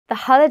The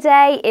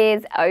holiday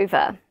is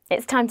over.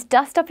 It's time to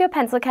dust off your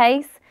pencil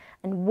case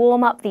and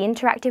warm up the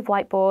interactive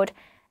whiteboard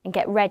and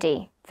get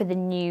ready for the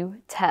new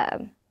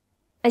term.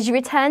 As you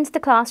return to the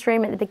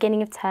classroom at the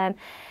beginning of term,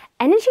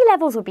 energy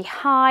levels will be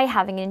high,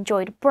 having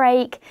enjoyed a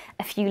break,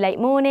 a few late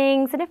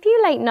mornings and a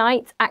few late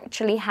nights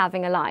actually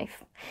having a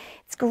life.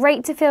 It's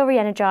great to feel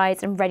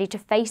re-energised and ready to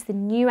face the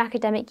new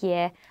academic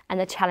year and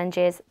the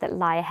challenges that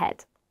lie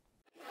ahead.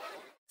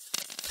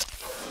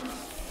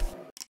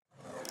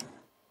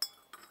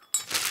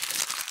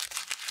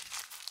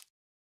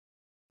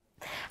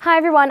 Hi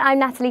everyone, I'm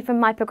Natalie from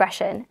My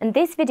Progression, and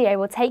this video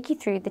will take you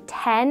through the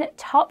 10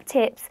 top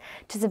tips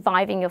to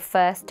surviving your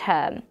first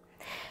term.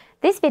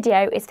 This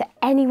video is for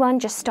anyone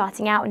just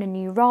starting out in a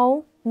new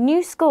role,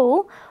 new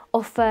school,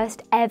 or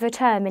first ever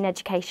term in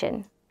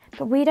education.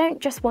 But we don't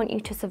just want you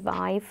to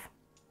survive,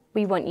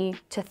 we want you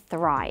to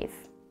thrive.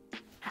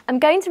 I'm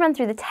going to run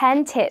through the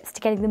 10 tips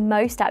to getting the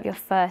most out of your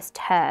first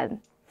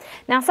term.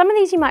 Now, some of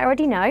these you might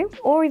already know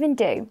or even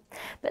do,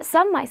 but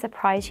some might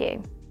surprise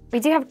you. We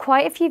do have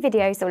quite a few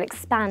videos that will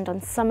expand on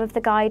some of the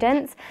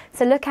guidance,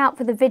 so look out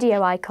for the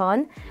video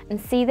icon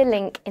and see the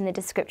link in the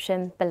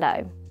description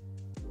below.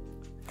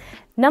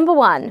 Number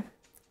 1,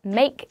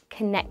 make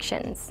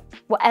connections.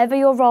 Whatever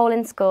your role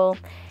in school,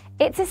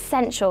 it's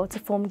essential to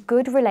form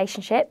good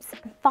relationships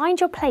and find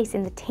your place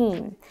in the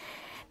team.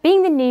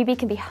 Being the newbie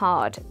can be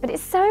hard, but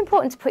it's so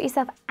important to put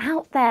yourself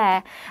out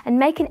there and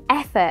make an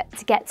effort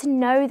to get to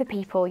know the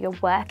people you're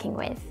working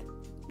with.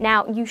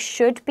 Now, you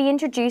should be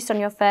introduced on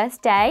your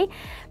first day,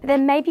 but there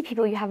may be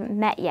people you haven't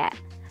met yet.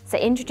 So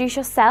introduce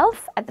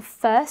yourself at the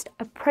first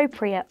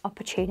appropriate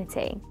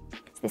opportunity.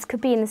 So this could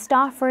be in the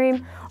staff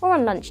room or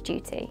on lunch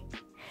duty.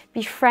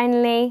 Be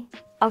friendly,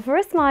 offer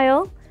a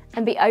smile,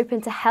 and be open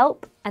to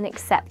help and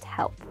accept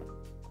help.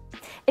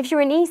 If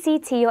you're an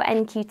ECT or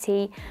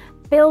NQT,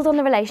 build on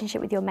the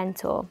relationship with your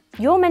mentor.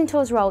 Your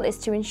mentor's role is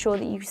to ensure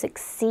that you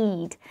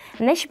succeed,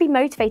 and they should be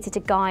motivated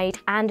to guide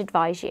and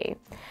advise you.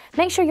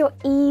 Make sure you're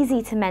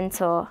easy to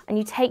mentor and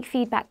you take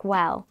feedback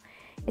well.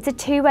 It's a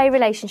two-way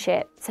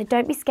relationship, so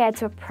don't be scared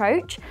to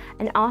approach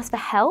and ask for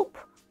help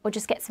or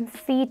just get some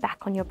feedback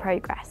on your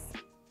progress.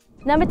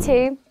 Number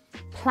 2,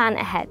 plan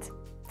ahead.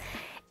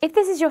 If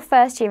this is your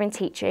first year in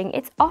teaching,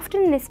 it's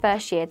often in this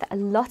first year that a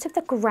lot of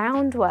the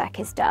groundwork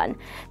is done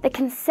that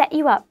can set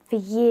you up for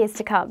years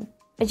to come.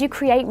 As you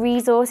create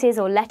resources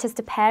or letters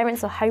to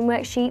parents or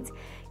homework sheets,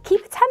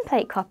 keep a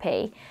template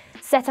copy.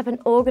 Set up an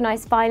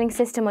organised filing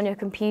system on your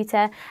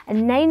computer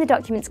and name the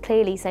documents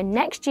clearly, so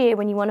next year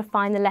when you want to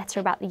find the letter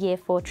about the Year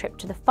 4 trip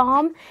to the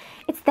farm,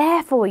 it's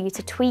there for you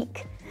to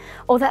tweak.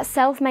 Or that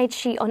self-made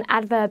sheet on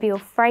adverbial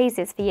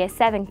phrases for Year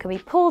 7 can be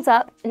pulled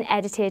up and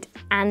edited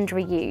and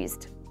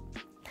reused.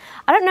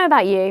 I don't know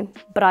about you,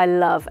 but I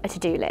love a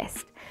to-do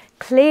list.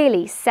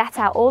 Clearly set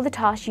out all the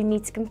tasks you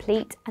need to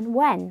complete and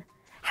when.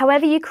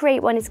 However you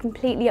create one is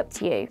completely up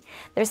to you.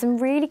 There are some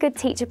really good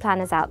teacher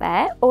planners out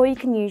there, or you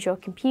can use your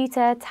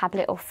computer,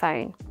 tablet or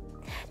phone.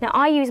 Now,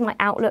 I use my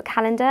Outlook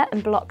calendar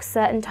and block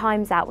certain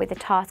times out with the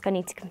task I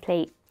need to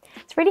complete.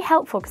 It's really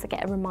helpful because I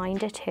get a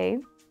reminder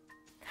too.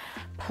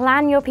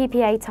 Plan your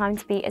PPA time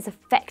to be as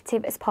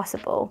effective as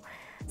possible.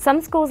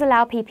 Some schools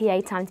allow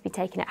PPA time to be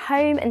taken at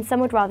home and some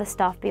would rather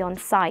staff be on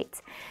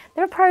site.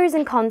 There are pros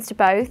and cons to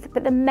both,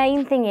 but the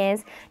main thing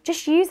is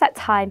just use that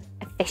time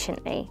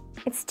efficiently.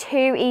 It's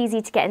too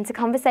easy to get into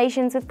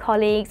conversations with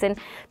colleagues and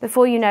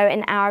before you know it,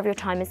 an hour of your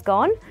time is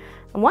gone.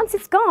 And once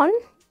it's gone,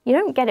 you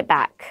don't get it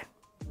back.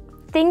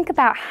 Think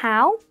about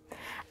how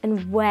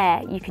and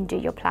where you can do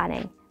your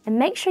planning and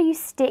make sure you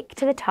stick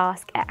to the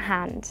task at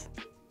hand.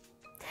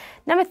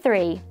 Number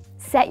 3,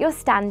 set your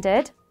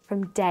standard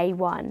from day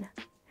 1.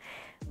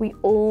 We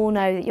all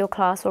know that your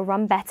class will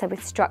run better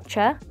with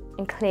structure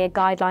and clear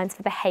guidelines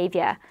for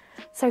behaviour,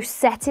 so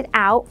set it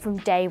out from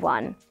day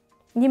 1.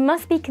 You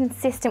must be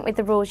consistent with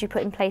the rules you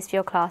put in place for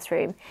your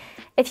classroom.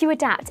 If you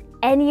adapt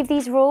any of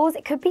these rules,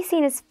 it could be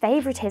seen as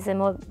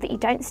favouritism or that you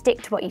don't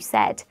stick to what you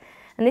said,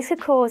 and this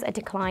could cause a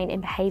decline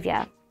in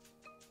behaviour.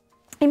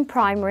 In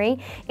primary,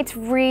 it's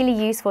really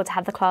useful to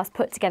have the class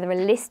put together a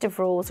list of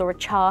rules or a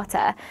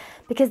charter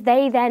because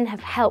they then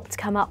have helped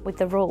come up with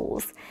the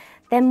rules.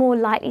 They're more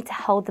likely to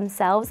hold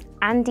themselves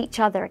and each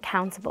other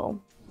accountable.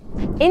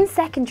 In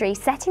secondary,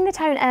 setting the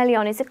tone early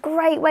on is a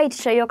great way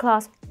to show your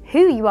class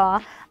who you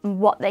are and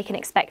what they can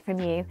expect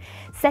from you.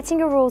 Setting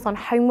your rules on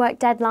homework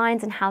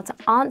deadlines and how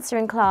to answer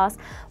in class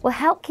will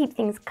help keep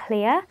things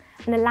clear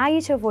and allow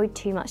you to avoid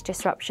too much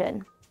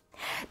disruption.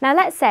 Now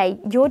let's say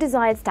your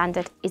desired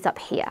standard is up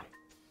here.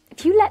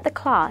 If you let the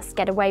class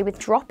get away with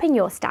dropping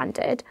your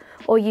standard,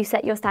 or you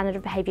set your standard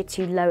of behaviour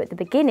too low at the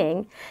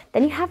beginning,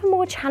 then you have a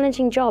more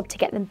challenging job to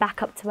get them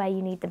back up to where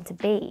you need them to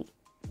be.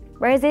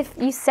 Whereas if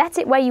you set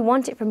it where you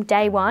want it from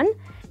day 1,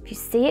 if you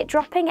see it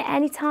dropping at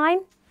any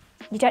time,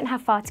 you don't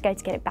have far to go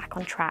to get it back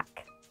on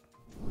track.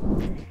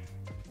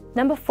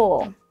 Number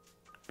 4,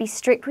 be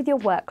strict with your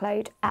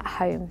workload at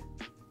home.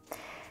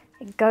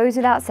 It goes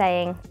without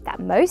saying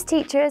that most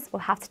teachers will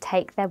have to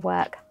take their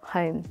work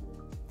home.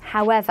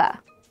 However,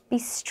 be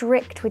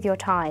strict with your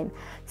time.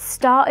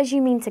 Start as you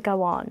mean to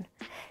go on.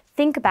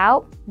 Think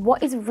about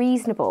what is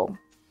reasonable.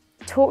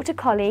 Talk to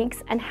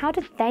colleagues and how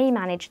do they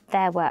manage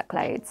their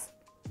workloads.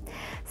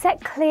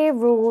 Set clear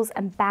rules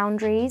and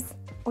boundaries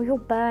or you'll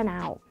burn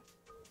out.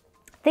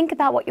 Think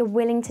about what you're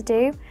willing to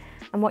do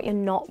and what you're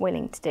not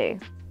willing to do.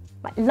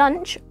 Like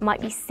lunch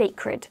might be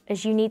sacred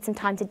as you need some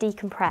time to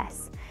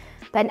decompress,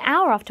 but an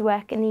hour after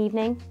work in the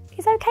evening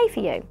is okay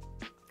for you.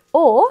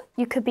 Or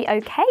you could be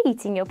okay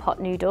eating your pot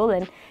noodle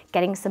and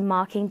getting some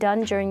marking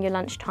done during your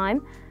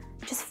lunchtime.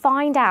 Just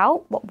find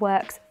out what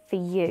works for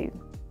you.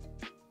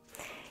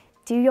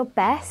 Do your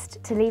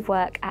best to leave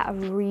work at a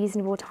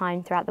reasonable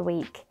time throughout the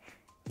week.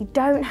 You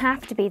don't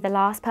have to be the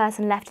last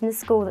person left in the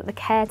school that the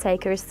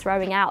caretaker is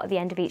throwing out at the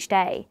end of each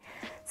day.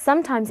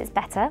 Sometimes it's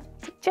better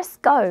to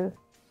just go.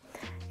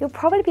 You'll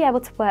probably be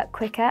able to work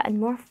quicker and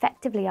more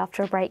effectively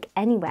after a break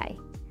anyway.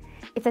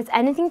 If there's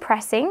anything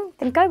pressing,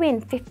 then go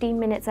in 15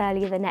 minutes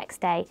earlier the next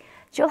day,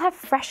 so you'll have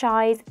fresh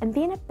eyes and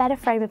be in a better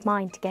frame of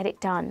mind to get it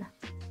done.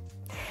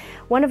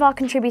 One of our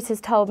contributors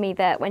told me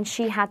that when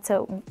she had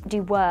to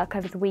do work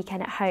over the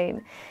weekend at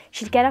home,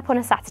 she'd get up on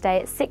a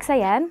Saturday at 6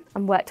 AM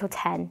and work till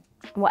 10.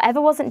 And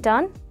whatever wasn't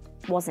done,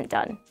 wasn't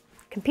done.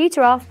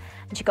 Computer off,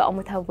 and she got on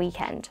with her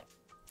weekend.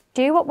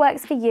 Do what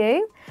works for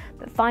you,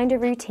 but find a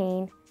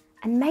routine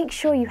and make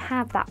sure you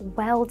have that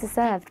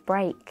well-deserved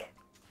break.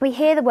 We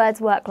hear the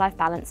words work-life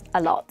balance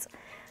a lot,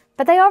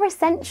 but they are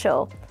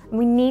essential, and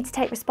we need to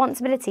take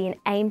responsibility and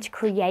aim to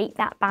create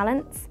that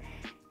balance.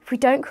 If we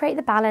don't create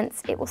the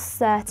balance, it will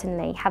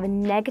certainly have a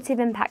negative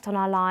impact on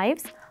our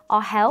lives,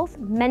 our health,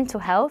 mental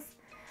health,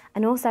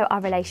 and also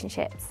our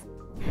relationships.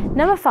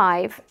 Number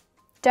 5,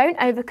 don't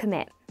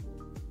overcommit.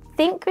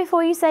 Think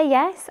before you say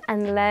yes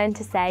and learn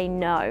to say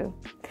no.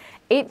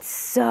 It's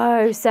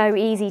so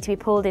easy to be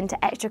pulled into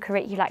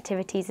extracurricular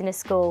activities in a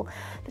school,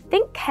 but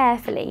think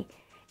carefully,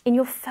 in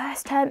your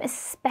first term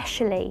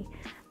especially,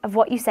 of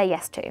what you say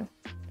yes to.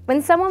 When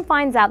someone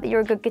finds out that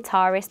you're a good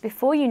guitarist,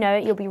 before you know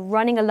it, you'll be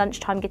running a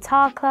lunchtime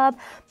guitar club,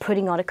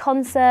 putting on a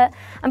concert,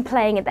 and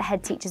playing at the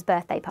head teacher's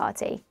birthday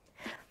party.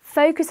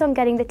 Focus on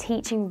getting the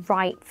teaching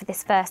right for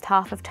this first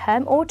half of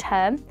term or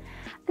term,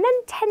 and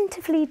then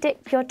tentatively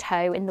dip your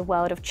toe in the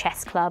world of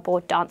chess club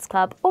or dance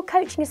club or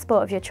coaching a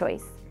sport of your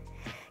choice.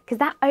 Because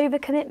that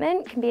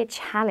overcommitment can be a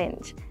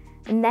challenge,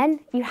 and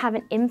then you have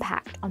an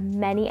impact on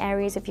many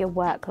areas of your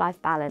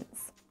work-life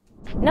balance.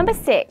 Number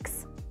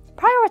 6,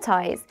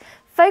 prioritise.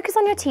 Focus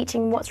on your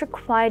teaching and what's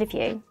required of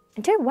you,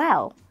 and do it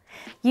well.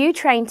 You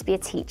trained to be a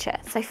teacher,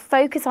 so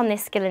focus on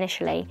this skill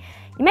initially.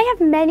 You may have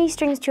many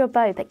strings to your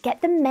bow, but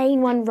get the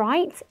main one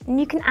right, and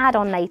you can add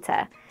on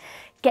later.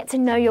 Get to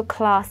know your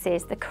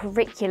classes, the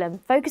curriculum,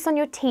 focus on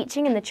your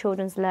teaching and the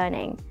children's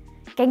learning.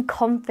 Gain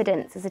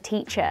confidence as a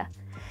teacher.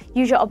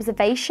 Use your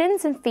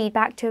observations and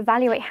feedback to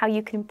evaluate how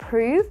you can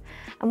improve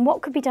and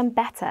what could be done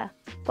better.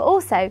 But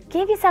also,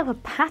 give yourself a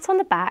pat on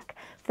the back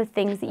for the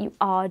things that you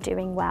are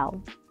doing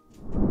well.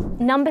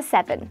 Number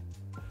 7,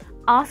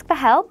 ask for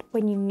help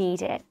when you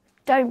need it.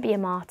 Don't be a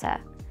martyr.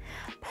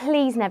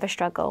 Please never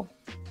struggle.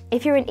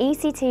 If you're in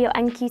ECT or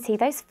NQT,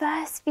 those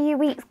first few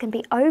weeks can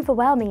be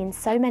overwhelming in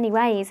so many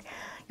ways.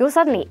 You're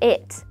suddenly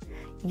it.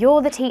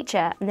 You're the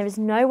teacher and there is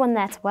no one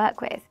there to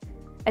work with.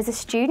 As a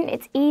student,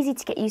 it's easy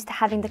to get used to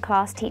having the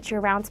class teacher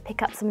around to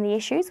pick up some of the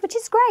issues, which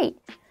is great.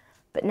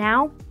 But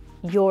now,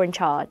 you're in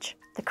charge.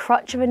 The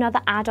crutch of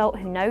another adult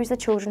who knows the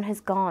children has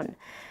gone.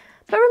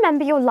 But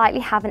remember, you'll likely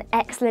have an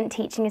excellent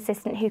teaching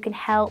assistant who can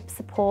help,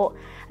 support,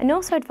 and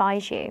also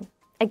advise you.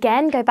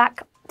 Again, go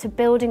back to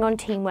building on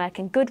teamwork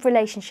and good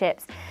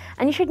relationships,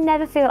 and you should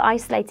never feel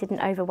isolated and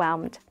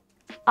overwhelmed.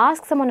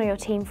 Ask someone on your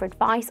team for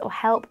advice or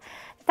help.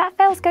 If that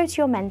fails, go to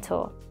your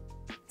mentor.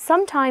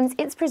 Sometimes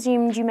it's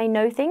presumed you may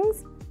know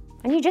things,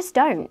 and you just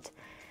don't.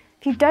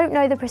 If you don't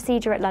know the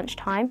procedure at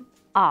lunchtime,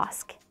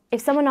 ask.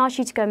 If someone asks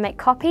you to go and make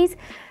copies,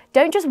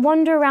 don't just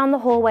wander around the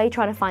hallway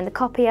trying to find the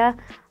copier.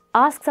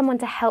 Ask someone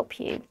to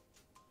help you.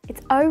 It's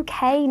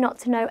okay not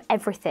to know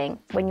everything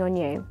when you're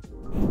new.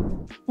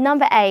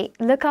 Number 8,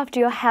 look after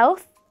your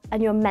health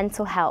and your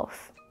mental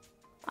health.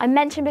 I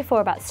mentioned before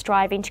about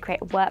striving to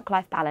create a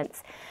work-life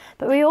balance,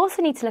 but we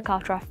also need to look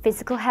after our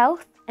physical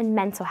health and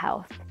mental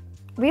health.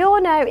 We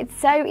all know it's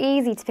so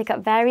easy to pick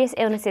up various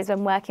illnesses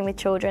when working with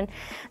children,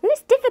 and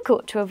it's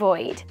difficult to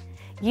avoid.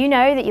 You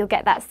know that you'll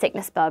get that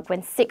sickness bug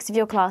when 6 of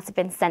your class have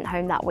been sent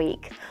home that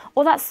week,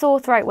 or that sore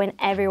throat when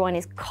everyone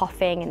is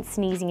coughing and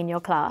sneezing in your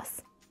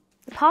class.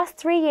 The past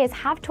 3 years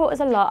have taught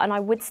us a lot, and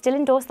I would still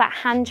endorse that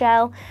hand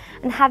gel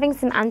and having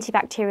some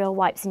antibacterial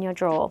wipes in your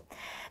drawer.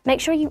 Make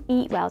sure you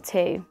eat well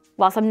too.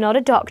 Whilst I'm not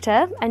a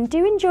doctor and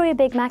do enjoy a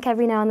Big Mac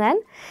every now and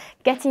then,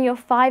 getting your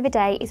 5 a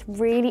day is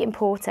really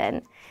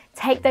important.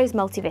 Take those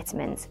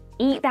multivitamins,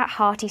 eat that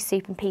hearty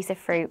soup and piece of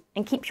fruit,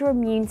 and keep your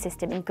immune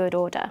system in good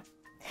order.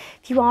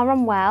 If you are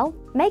unwell,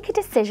 make a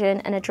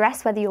decision and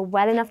address whether you're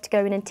well enough to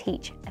go in and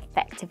teach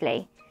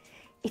effectively.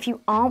 If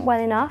you aren't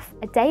well enough,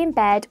 a day in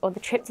bed or the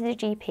trip to the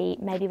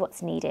GP may be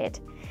what's needed.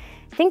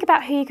 Think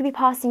about who you could be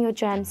passing your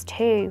germs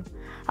to.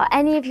 Are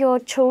any of your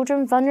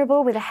children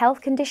vulnerable with a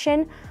health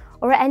condition,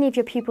 or are any of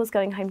your pupils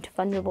going home to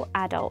vulnerable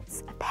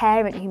adults, a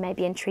parent who may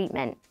be in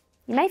treatment?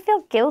 You may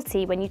feel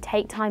guilty when you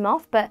take time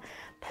off, but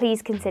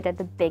please consider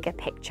the bigger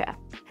picture.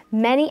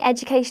 Many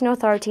education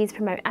authorities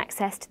promote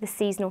access to the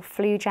seasonal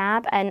flu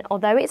jab, and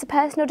although it's a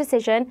personal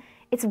decision,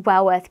 it's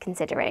well worth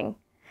considering.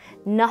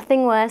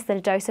 Nothing worse than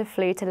a dose of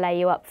flu to lay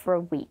you up for a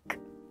week.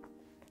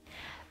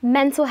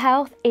 Mental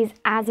health is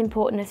as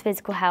important as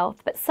physical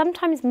health, but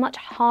sometimes much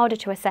harder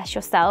to assess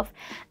yourself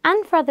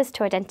and for others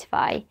to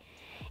identify.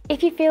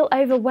 If you feel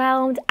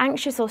overwhelmed,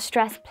 anxious or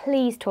stressed,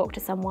 please talk to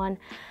someone.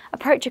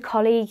 Approach a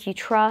colleague you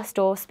trust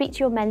or speak to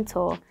your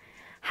mentor.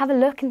 Have a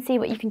look and see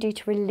what you can do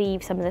to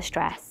relieve some of the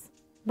stress.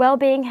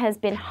 Wellbeing has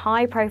been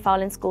high profile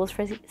in schools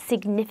for a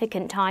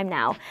significant time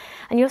now,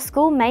 and your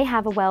school may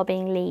have a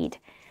wellbeing lead.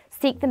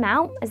 Seek them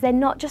out, as they're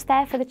not just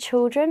there for the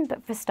children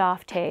but for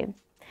staff too.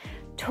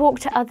 Talk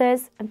to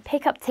others and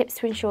pick up tips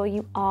to ensure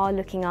you are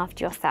looking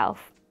after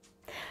yourself.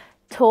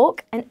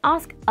 Talk and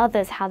ask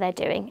others how they're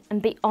doing,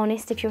 and be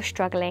honest if you're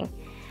struggling.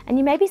 And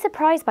you may be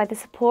surprised by the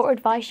support or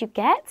advice you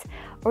get,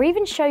 or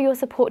even show your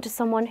support to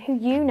someone who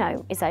you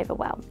know is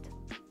overwhelmed.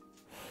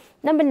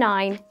 Number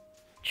 9,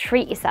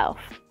 treat yourself.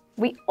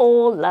 We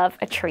all love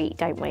a treat,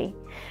 don't we?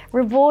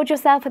 Reward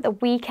yourself at the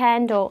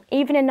weekend or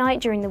even a night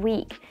during the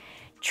week.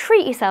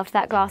 Treat yourself to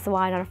that glass of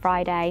wine on a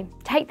Friday.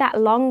 Take that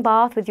long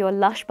bath with your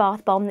Lush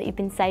bath bomb that you've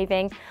been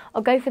saving,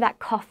 or go for that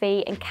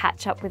coffee and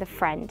catch up with a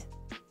friend.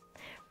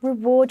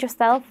 Reward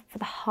yourself for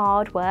the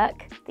hard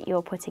work that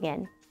you're putting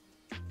in.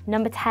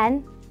 Number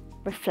 10,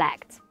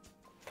 reflect.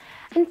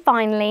 And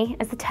finally,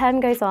 as the term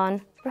goes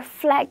on,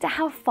 reflect at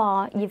how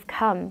far you've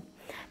come.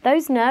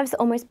 Those nerves that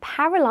almost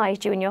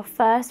paralysed you in your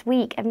first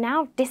week have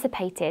now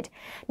dissipated,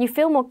 and you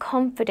feel more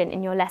confident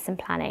in your lesson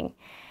planning.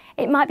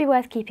 It might be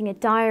worth keeping a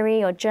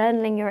diary or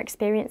journaling your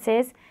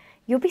experiences.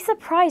 You'll be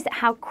surprised at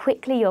how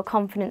quickly your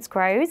confidence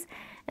grows,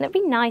 and it'll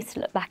be nice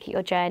to look back at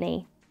your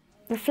journey.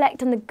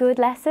 Reflect on the good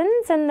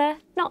lessons and the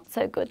not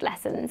so good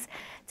lessons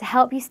to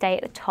help you stay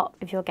at the top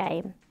of your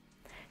game.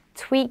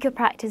 Tweak your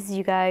practice as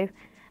you go,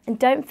 and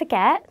don't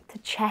forget to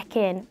check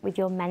in with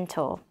your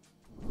mentor.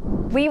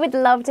 We would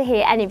love to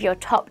hear any of your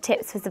top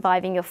tips for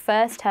surviving your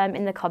first term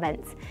in the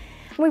comments.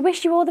 And we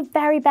wish you all the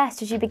very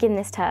best as you begin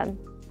this term.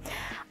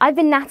 I've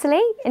been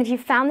Natalie, and if you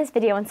found this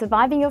video on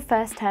surviving your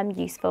first term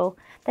useful,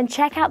 then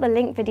check out the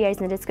linked videos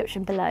in the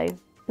description below.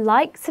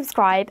 Like,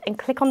 subscribe, and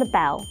click on the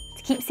bell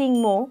to keep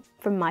seeing more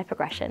from My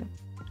Progression.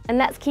 And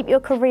let's keep your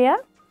career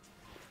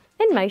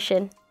in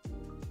motion.